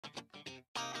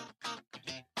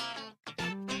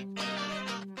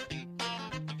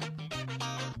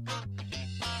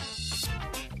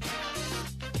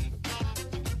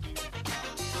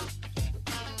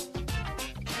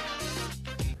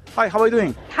Hi, how are you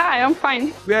doing? Hi, I'm fine.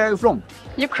 Where are you from?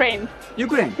 Ukraine.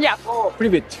 Ukraine? Yeah. Oh,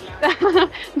 привет.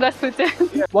 Здравствуйте.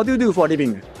 What do you do for a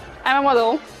living? I'm a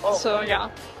model, so yeah.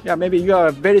 Yeah, maybe you are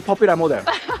a very popular model.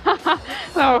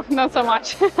 No, not so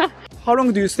much. How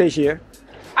long do you stay here?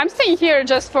 I'm staying here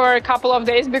just for a couple of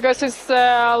days because it's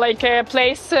like a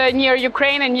place near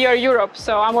Ukraine and near Europe.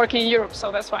 So I'm working in Europe, so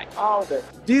that's why. Oh, okay.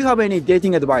 Do you have any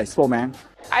dating advice for men?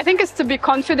 I think it's to be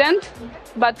confident,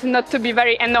 but not to be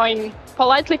very annoying.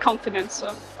 Politely confident,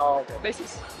 so this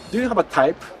is Do you have a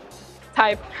type?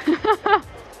 type.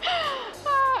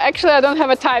 Actually, I don't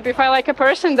have a type. If I like a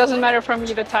person, doesn't matter for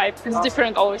me the type. It's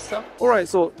different always, so. Alright,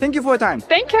 so thank you for your time.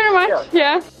 Thank you very much.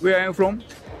 Yeah. Where are you from?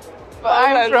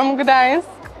 I'm from Gdańsk.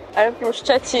 I'm from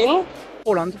Szczecin.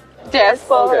 Poland. Yes,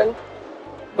 Poland.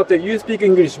 But you speak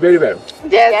English very well.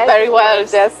 Yes, very well.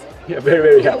 Yes. Yeah,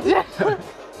 very well.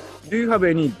 Do you have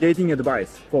any dating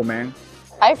advice for men?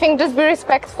 I think just be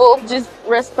respectful. Just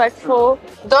respectful.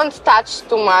 Don't touch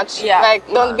too much. Yeah. Like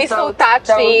don't be so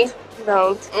touchy.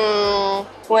 Don't.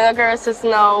 When a girl says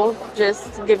no,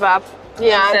 just give up.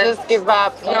 Yeah, just give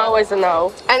up. No is a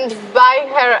no. And buy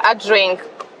her a drink.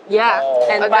 Yeah,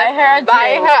 and buy her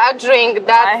a drink.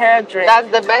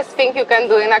 That's the best thing you can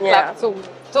do in a club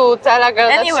to tell a girl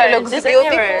that she looks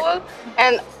beautiful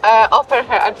and offer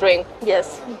her a drink.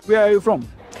 Yes. Where are you from?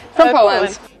 From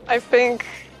Poland. I think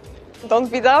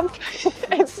don't be dumb.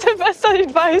 It's the best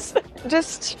advice.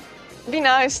 Just be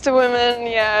nice to women.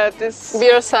 Yeah, Be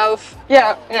yourself.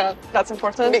 Yeah, that's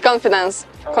important. Be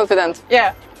confident.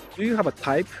 Yeah, Do you have a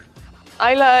type?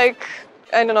 I like,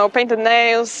 I don't know, painted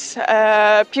nails,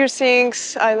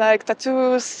 piercings. I like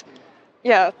tattoos.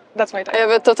 Yeah, that's my type. I have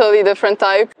a totally different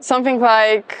type. Something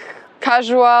like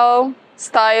casual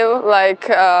style, like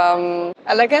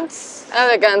Elegance.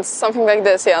 elegance, something like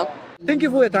this. Yeah. Thank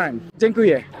you for your time.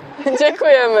 Dziękuję.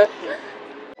 Dziękujemy.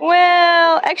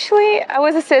 Well, actually, I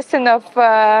was assistant of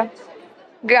a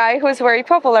guy who's very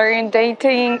popular in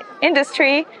dating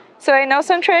industry, so I know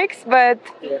some tricks, but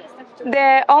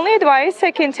the only advice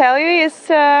I can tell you is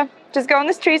just go on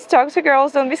the streets, talk to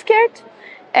girls, don't be scared,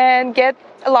 and get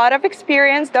a lot of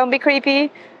experience. Don't be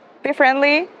creepy, be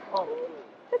friendly.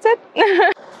 That's it.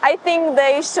 I think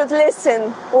they should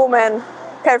listen, women,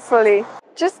 carefully.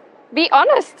 Just be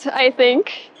honest, I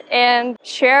think, and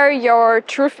share your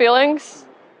true feelings.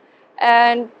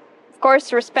 And of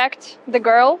course, respect the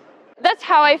girl. That's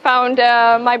how I found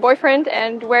my boyfriend,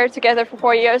 and we're together for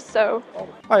 4 years, so.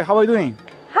 Hi, how are you doing?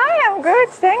 Hi, I'm good,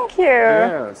 thank you.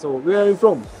 Yeah, so where are you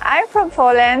from? I'm from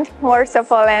Poland, Warsaw,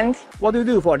 Poland. What do you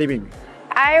do for a living?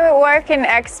 I work in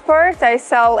export. I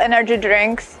sell energy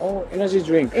drinks. Oh, energy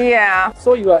drink. Yeah.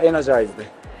 So you are energized.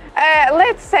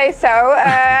 Let's say so.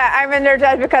 I'm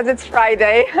energized because it's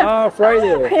Friday. Ah,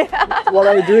 Friday. What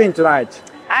are you doing tonight?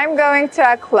 I'm going to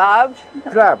a club.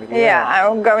 Club. Yeah,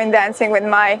 I'm going dancing with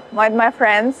my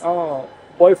friends. Oh,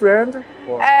 boyfriend?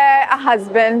 Or A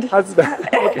husband. husband.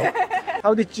 Okay.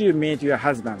 How did you meet your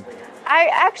husband? I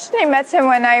actually met him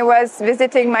when I was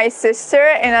visiting my sister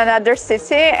in another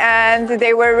city, and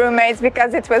they were roommates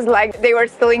because it was like they were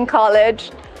still in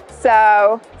college.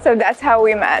 So that's how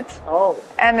we met. Oh,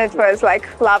 And it was like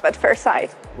love at first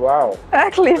sight. wow. A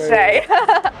cliche.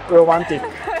 Romantic.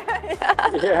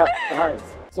 Yeah, nice.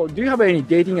 So do you have any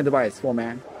dating advice for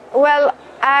men? Well,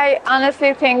 I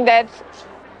honestly think that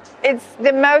it's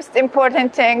the most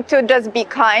important thing to just be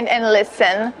kind and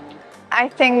listen. I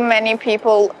think many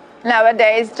people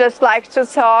nowadays just like to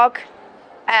talk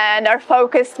and are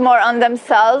focused more on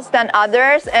themselves than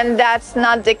others, and that's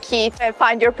not the key to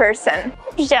find your person.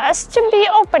 Just to be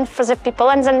open for the people,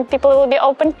 and then people will be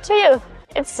open to you.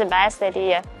 It's the best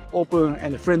idea. Open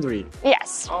and friendly.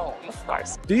 Yes, of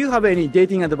course. Do you have any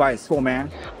dating advice for men?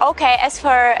 Okay, as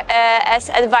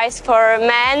advice for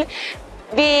men,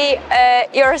 be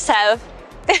yourself.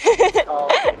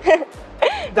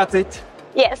 That's it.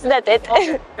 Yes, that's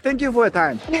it. Thank you for your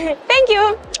time. Thank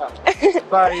you.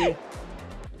 Bye.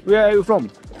 Where are you from?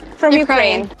 From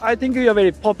Ukraine. I think you are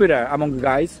very popular among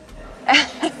guys.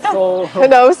 So, Who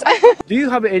knows? do you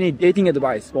have any dating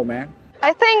advice for men?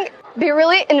 I think be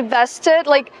really invested,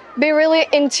 like be really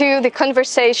into the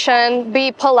conversation,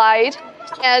 be polite,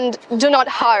 and do not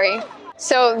hurry.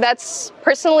 So that's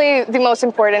personally the most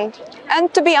important.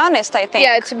 And to be honest, I think.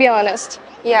 Yeah, to be honest.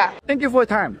 Yeah. Thank you for your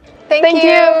time. Thank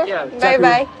you. Yeah,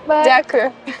 Bye-bye.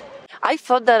 Dziękuję. I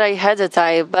thought that I had a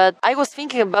type, but I was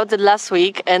thinking about it last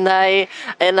week, and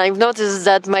I've noticed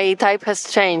that my type has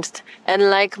changed, and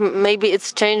like maybe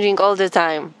it's changing all the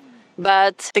time.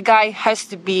 But the guy has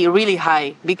to be really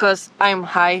high because I'm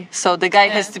high, so the guy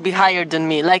has to be higher than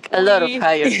me, like a lot of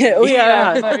higher. We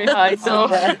are very high, so.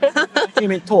 You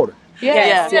mean tall?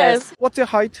 Yes. What's your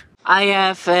height? I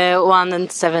have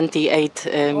 178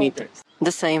 meters.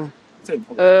 The same. Same.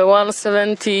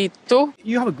 172.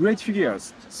 You have great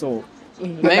figures, so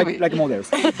Maybe. like models.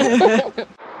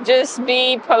 Just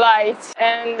be polite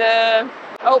and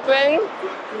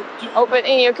open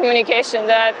in your communication.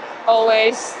 That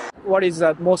always. What is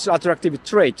the most attractive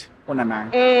trait on a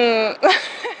man?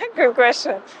 Good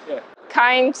question. Yeah.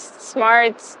 Kind,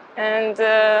 smart, and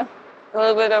a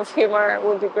little bit of humor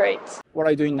would be great. What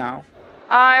are you doing now?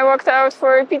 I walked out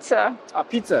for pizza.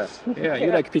 Pizza. Yeah,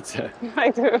 you like pizza. I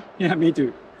do. Yeah, me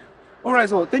too. All right,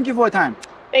 so thank you for your time.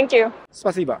 Thank you.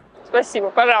 Спасибо. Спасибо,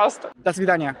 пожалуйста. До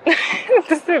свидания.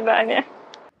 До свидания.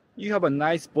 You have a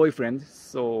nice boyfriend,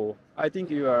 so I think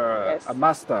you are a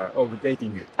master of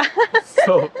dating.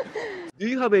 So, do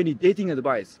you have any dating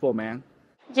advice for men?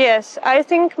 Yes, I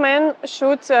think men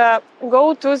should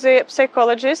go to the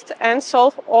psychologist and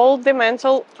solve all the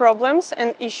mental problems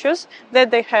and issues that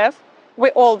they have.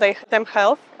 Them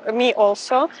have, me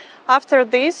also. After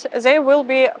this, they will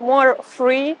be more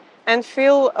free and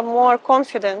feel more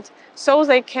confident, so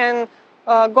they can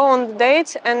go on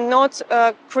dates and not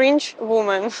cringe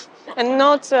women and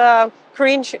not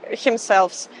cringe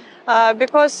themselves,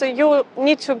 because you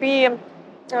need to be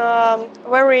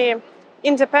very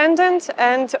independent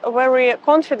and very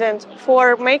confident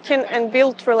for making and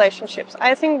build relationships.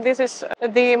 I think this is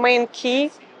the main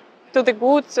key to the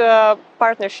good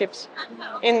partnerships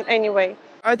in any way.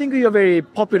 I think you're very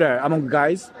popular among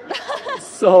guys.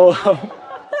 So,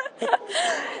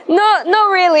 No,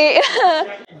 not really.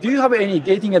 do you have any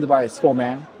dating advice for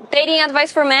men? Dating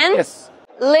advice for men? Yes.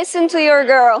 Listen to your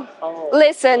girl.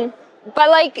 Listen. But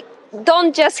like,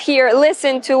 don't just hear.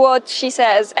 Listen to what she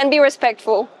says and be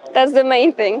respectful. That's the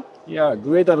main thing. Yeah,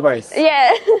 great advice.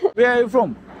 Yeah. Where are you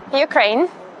from? Ukraine.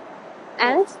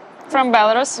 And? From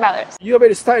Belarus. Belarus. You're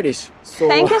very stylish. So,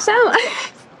 Thank you so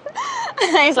much.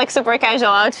 It's like super casual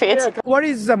outfit. Yeah, what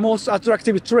is the most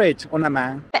attractive trait on a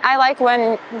man? I like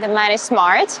when the man is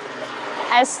smart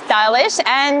and stylish,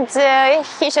 and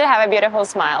he should have a beautiful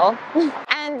smile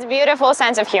and beautiful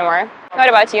sense of humor. What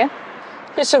about you?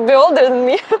 He should be older than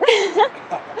me.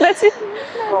 That's it.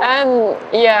 And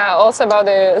yeah, also about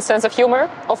the sense of humor,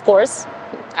 of course.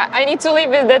 I need to live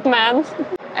with that man.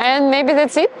 And maybe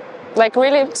that's it. Like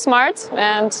really smart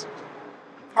and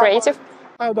creative.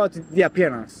 How about the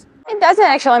appearance? It doesn't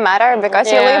actually matter because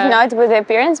you live not with the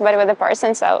appearance but with the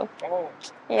person, so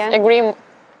yeah. Agree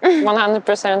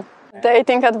 100%.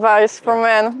 Dating advice for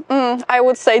men. I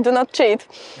would say do not cheat.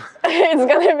 It's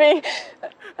gonna be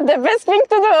the best thing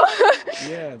to do.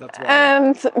 Yeah, that's right.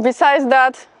 And besides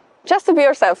that, just to be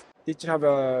yourself. Did you have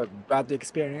a bad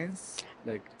experience?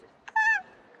 Like,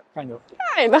 kind of.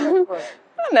 I know.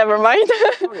 Never mind.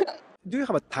 Do you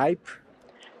have a type?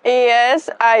 Yes,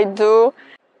 I do.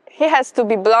 He has to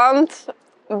be blonde,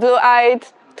 blue-eyed,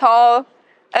 tall,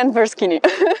 and very skinny.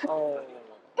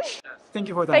 Thank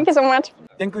you for that. Thank you so much.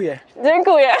 Dziękuję.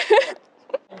 Dziękuję.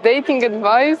 Dating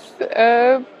advice,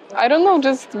 I don't know,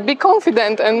 just be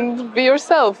confident and be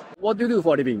yourself. What do you do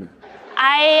for a living?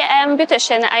 I am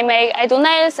beautician. I do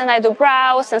nails and I do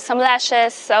brows and some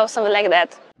lashes, so something like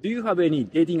that. Do you have any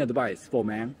dating advice for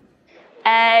men?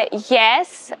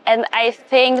 Yes, and I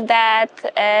think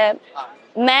that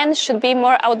men should be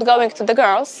more outgoing to the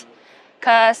girls,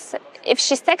 because if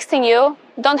she's texting you,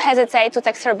 don't hesitate to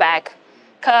text her back.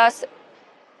 Because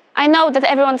I know that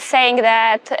everyone's saying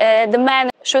that the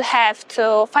man should have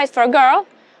to fight for a girl,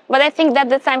 but I think that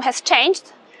the time has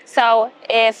changed. So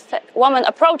if a woman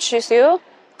approaches you,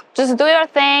 just do your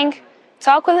thing,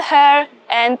 talk with her,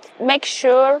 and make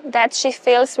sure that she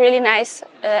feels really nice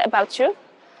about you.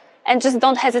 And just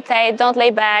don't hesitate, don't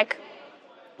lay back.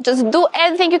 Just do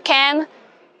everything you can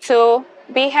to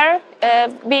be her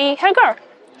girl,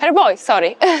 her boy,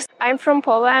 sorry. I'm from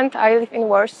Poland, I live in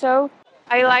Warsaw.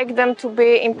 I like them to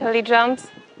be intelligent.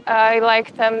 I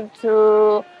like them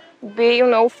to be,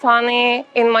 funny,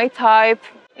 in my type.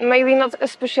 Maybe not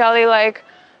especially like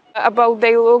about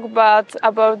their look, but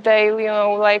about their,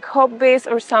 like hobbies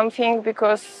or something,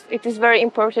 because it is very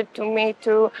important to me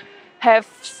to have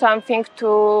something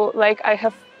to, like, I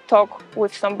have talk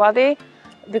with somebody,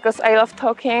 because I love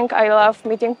talking, I love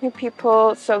meeting new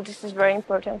people, so this is very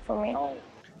important for me.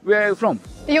 Where are you from?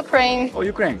 Ukraine. Oh,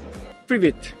 Ukraine.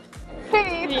 Привет.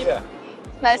 Yeah.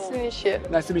 Nice to meet you.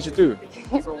 Nice to meet you too.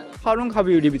 So, how long have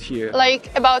you lived here?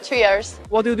 Like about 2 years.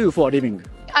 What do you do for a living?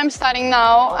 I'm studying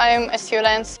now. I'm a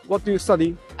student. What do you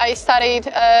study? I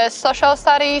studied social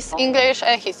studies, English,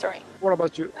 and history. What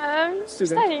about you?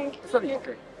 Studying.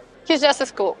 Okay. he's just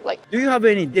as cool. Like, Do you have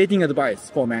any dating advice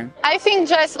for men? I think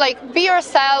just like be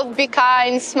yourself, be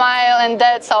kind, smile, and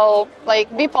that's all.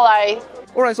 Like, be polite.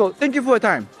 All right, so thank you for your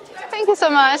time. Thank you so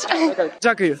much.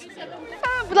 Дякую.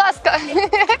 Будь ласка.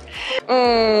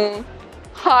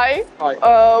 Hi.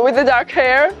 With the dark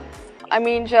hair. I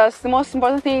mean, just the most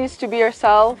important thing is to be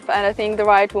yourself, and I think the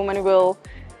right woman will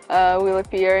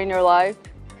appear in your life.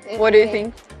 What do you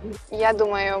think? Я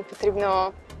думаю,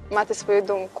 потрібно мати свою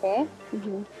думку.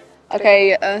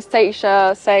 Okay,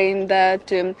 Stacia saying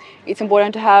that it's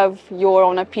important to have your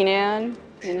own opinion.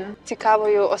 You know?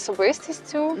 Цікавою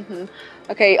особистістю.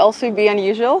 Okay, also be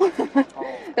unusual.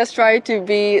 Just try to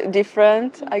be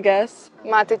different, I guess.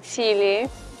 Мати цілі.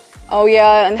 Oh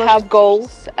yeah, and have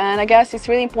goals. And I guess it's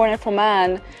really important for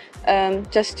man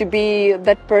just to be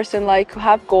that person like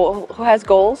who has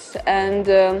goals and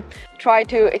try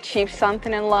to achieve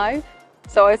something in life.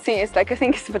 So I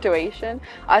think it's motivation.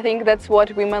 I think that's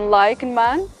what women like in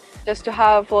men, just to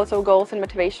have lots of goals and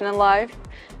motivation in life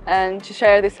and to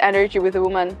share this energy with a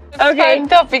woman. Okay,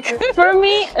 topic. For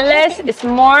me, less is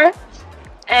more,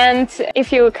 and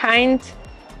if you're kind,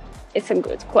 it's a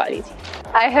good quality.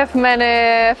 I have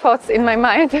many thoughts in my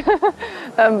mind,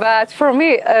 but for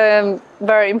me,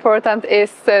 very important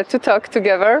is to talk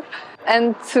together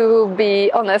and to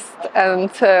be honest and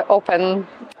open.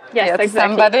 Yes, to exactly.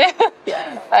 somebody.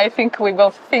 I think we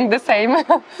both think the same.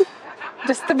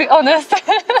 Just to be honest,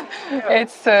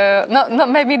 it's not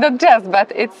maybe not just, but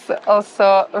it's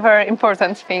also a very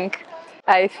important thing.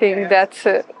 I think that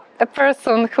a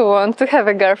person who wants to have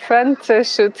a girlfriend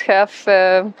should have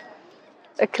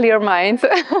a clear mind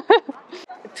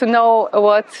to know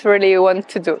what really you want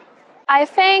to do. I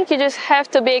think you just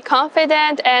have to be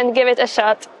confident and give it a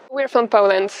shot. We're from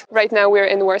Poland. Right now we're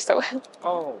in Warsaw.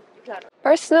 Oh.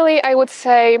 Personally, I would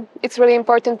say it's really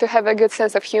important to have a good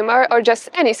sense of humor, or just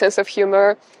any sense of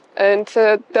humor. And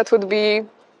that would be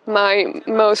my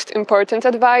most important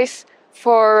advice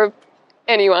for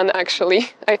anyone, actually,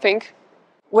 I think.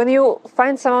 When you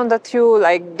find someone that you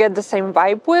like get the same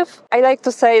vibe with, I like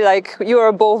to say like you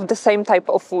are both the same type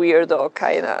of weirdo,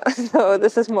 kinda. So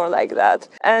this is more like that.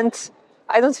 And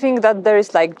I don't think that there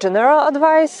is like general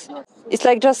advice. It's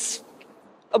like just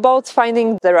about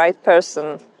finding the right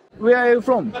person. Where are you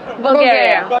from?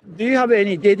 Bulgaria. Do you have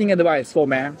any dating advice for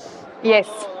men? Yes.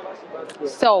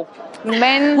 So,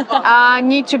 men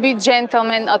need to be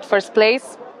gentlemen at first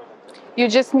place. You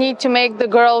just need to make the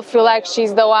girl feel like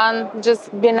she's the one.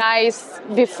 Just be nice,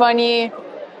 be funny.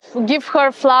 Give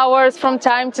her flowers from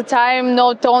time to time,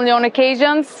 not only on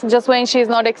occasions, just when she's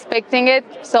not expecting it.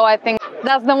 So I think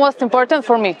that's the most important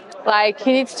for me. Like,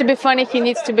 he needs to be funny, he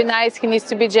needs to be nice, he needs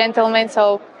to be gentleman.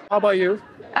 So, how about you?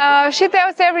 She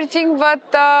tells everything, but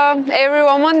every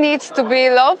woman needs to be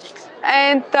loved,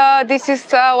 and this is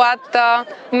what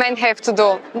men have to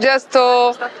do. Just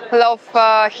to love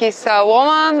his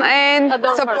woman and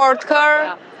support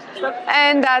her,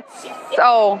 and that's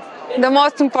all. The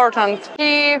most important.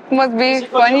 He must be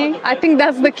funny. I think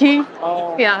that's the key.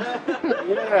 Yeah.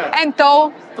 And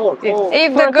tall.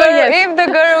 If the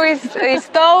girl is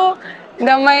tall, the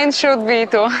man should be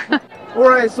too. All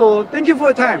right, so thank you for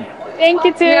your time. Thank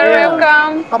you too. You're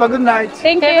welcome. Have a good night.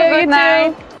 Thank you. Have a good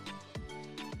night.